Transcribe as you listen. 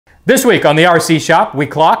This week on the RC Shop, we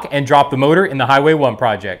clock and drop the motor in the Highway 1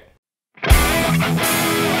 project.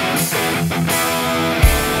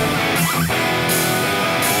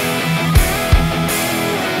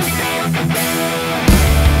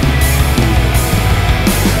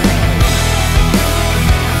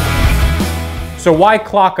 So why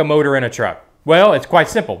clock a motor in a truck? Well, it's quite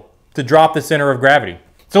simple, to drop the center of gravity.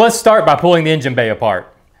 So let's start by pulling the engine bay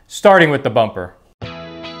apart, starting with the bumper.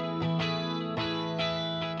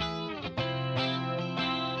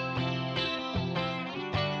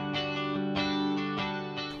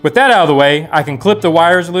 With that out of the way, I can clip the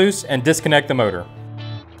wires loose and disconnect the motor.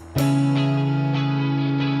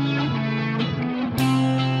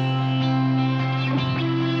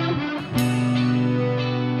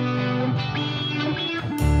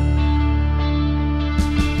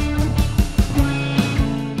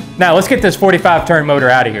 Now let's get this 45 turn motor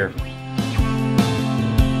out of here.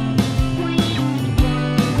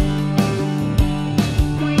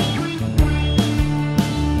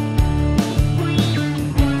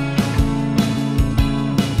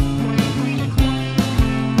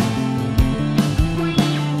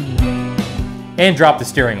 And drop the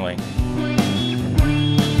steering link.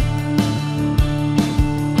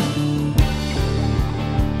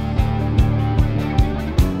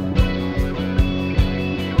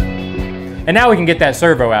 And now we can get that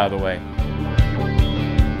servo out of the way.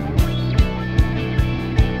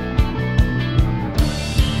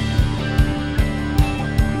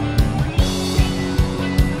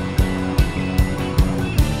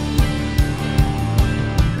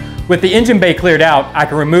 With the engine bay cleared out, I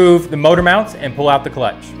can remove the motor mounts and pull out the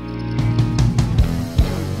clutch.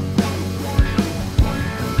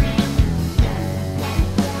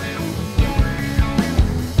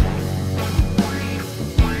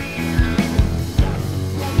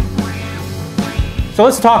 So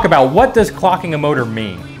let's talk about what does clocking a motor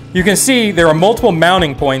mean. You can see there are multiple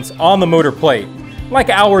mounting points on the motor plate, like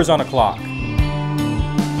hours on a clock.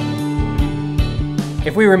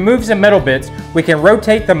 If we remove some metal bits, we can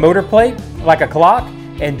rotate the motor plate like a clock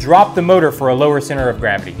and drop the motor for a lower center of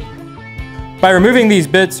gravity. By removing these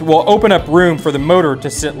bits, we'll open up room for the motor to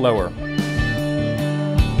sit lower.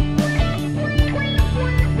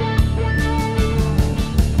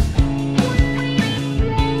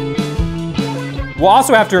 We'll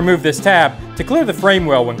also have to remove this tab to clear the frame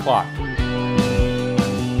well when clocked.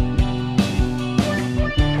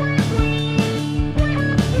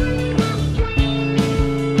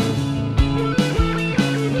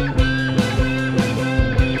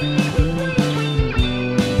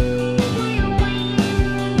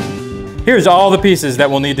 Here's all the pieces that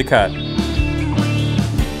we'll need to cut.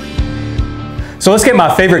 So let's get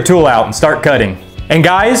my favorite tool out and start cutting. And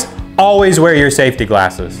guys, always wear your safety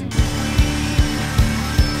glasses.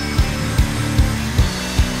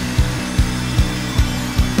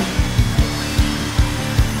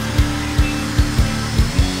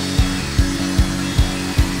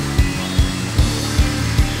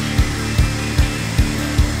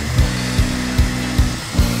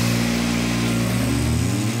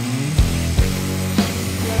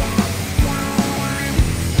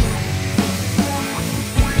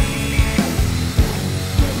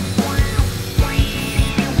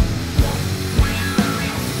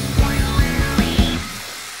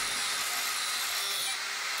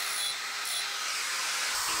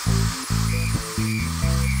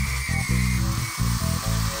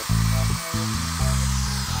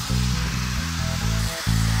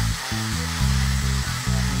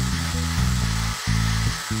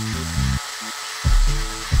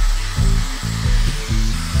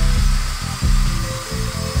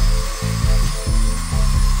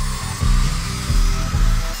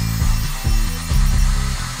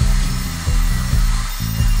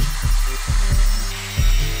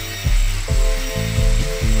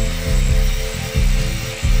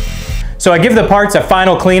 So I give the parts a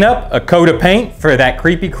final cleanup, a coat of paint for that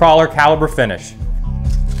creepy crawler caliber finish.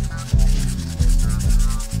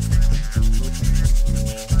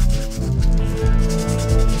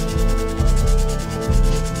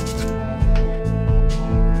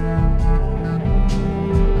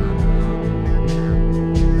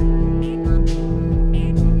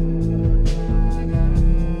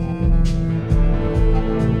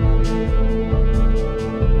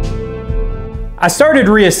 I started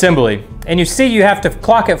reassembly, and you see you have to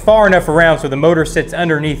clock it far enough around so the motor sits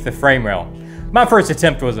underneath the frame rail. My first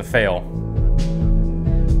attempt was a fail.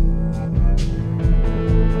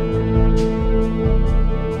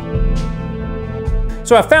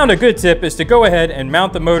 So I found a good tip is to go ahead and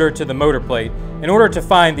mount the motor to the motor plate in order to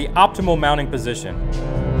find the optimal mounting position.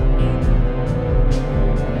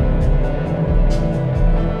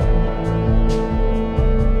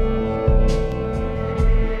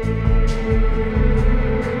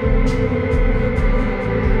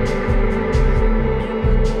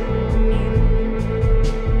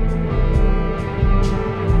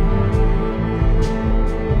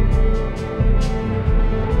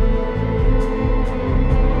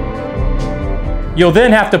 You'll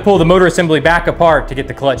then have to pull the motor assembly back apart to get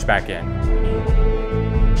the clutch back in.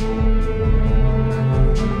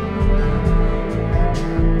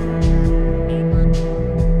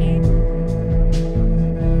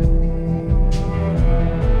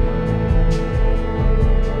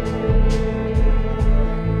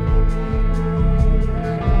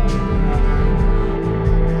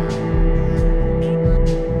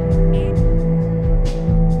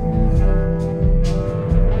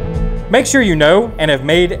 Make sure you know and have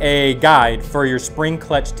made a guide for your spring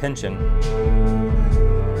clutch tension.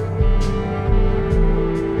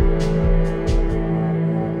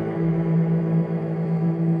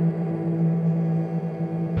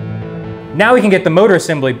 Now we can get the motor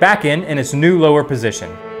assembly back in its new lower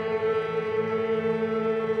position.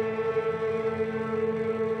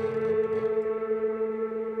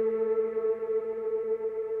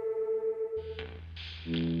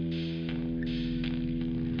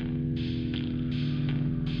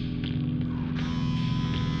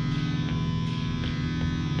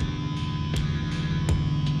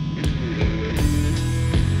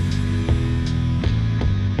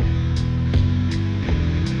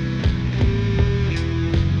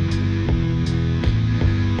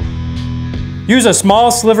 Use a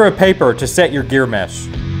small sliver of paper to set your gear mesh.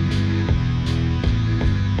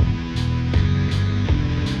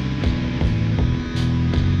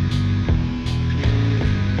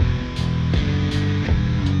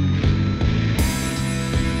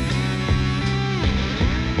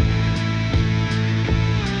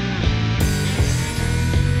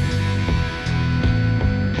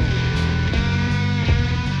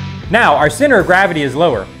 Now, our center of gravity is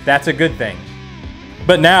lower. That's a good thing.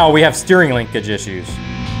 But now we have steering linkage issues.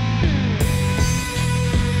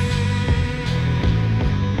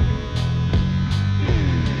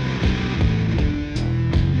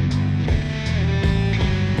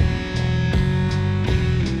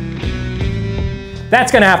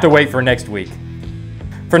 That's going to have to wait for next week.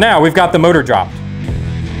 For now, we've got the motor dropped.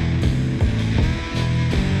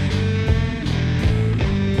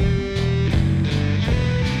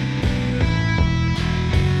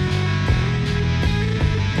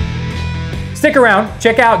 Stick around,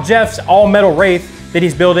 check out Jeff's all-metal Wraith that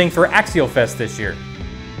he's building for Axial Fest this year.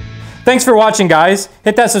 Thanks for watching, guys.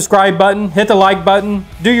 Hit that subscribe button, hit the like button,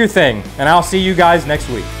 do your thing, and I'll see you guys next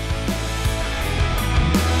week.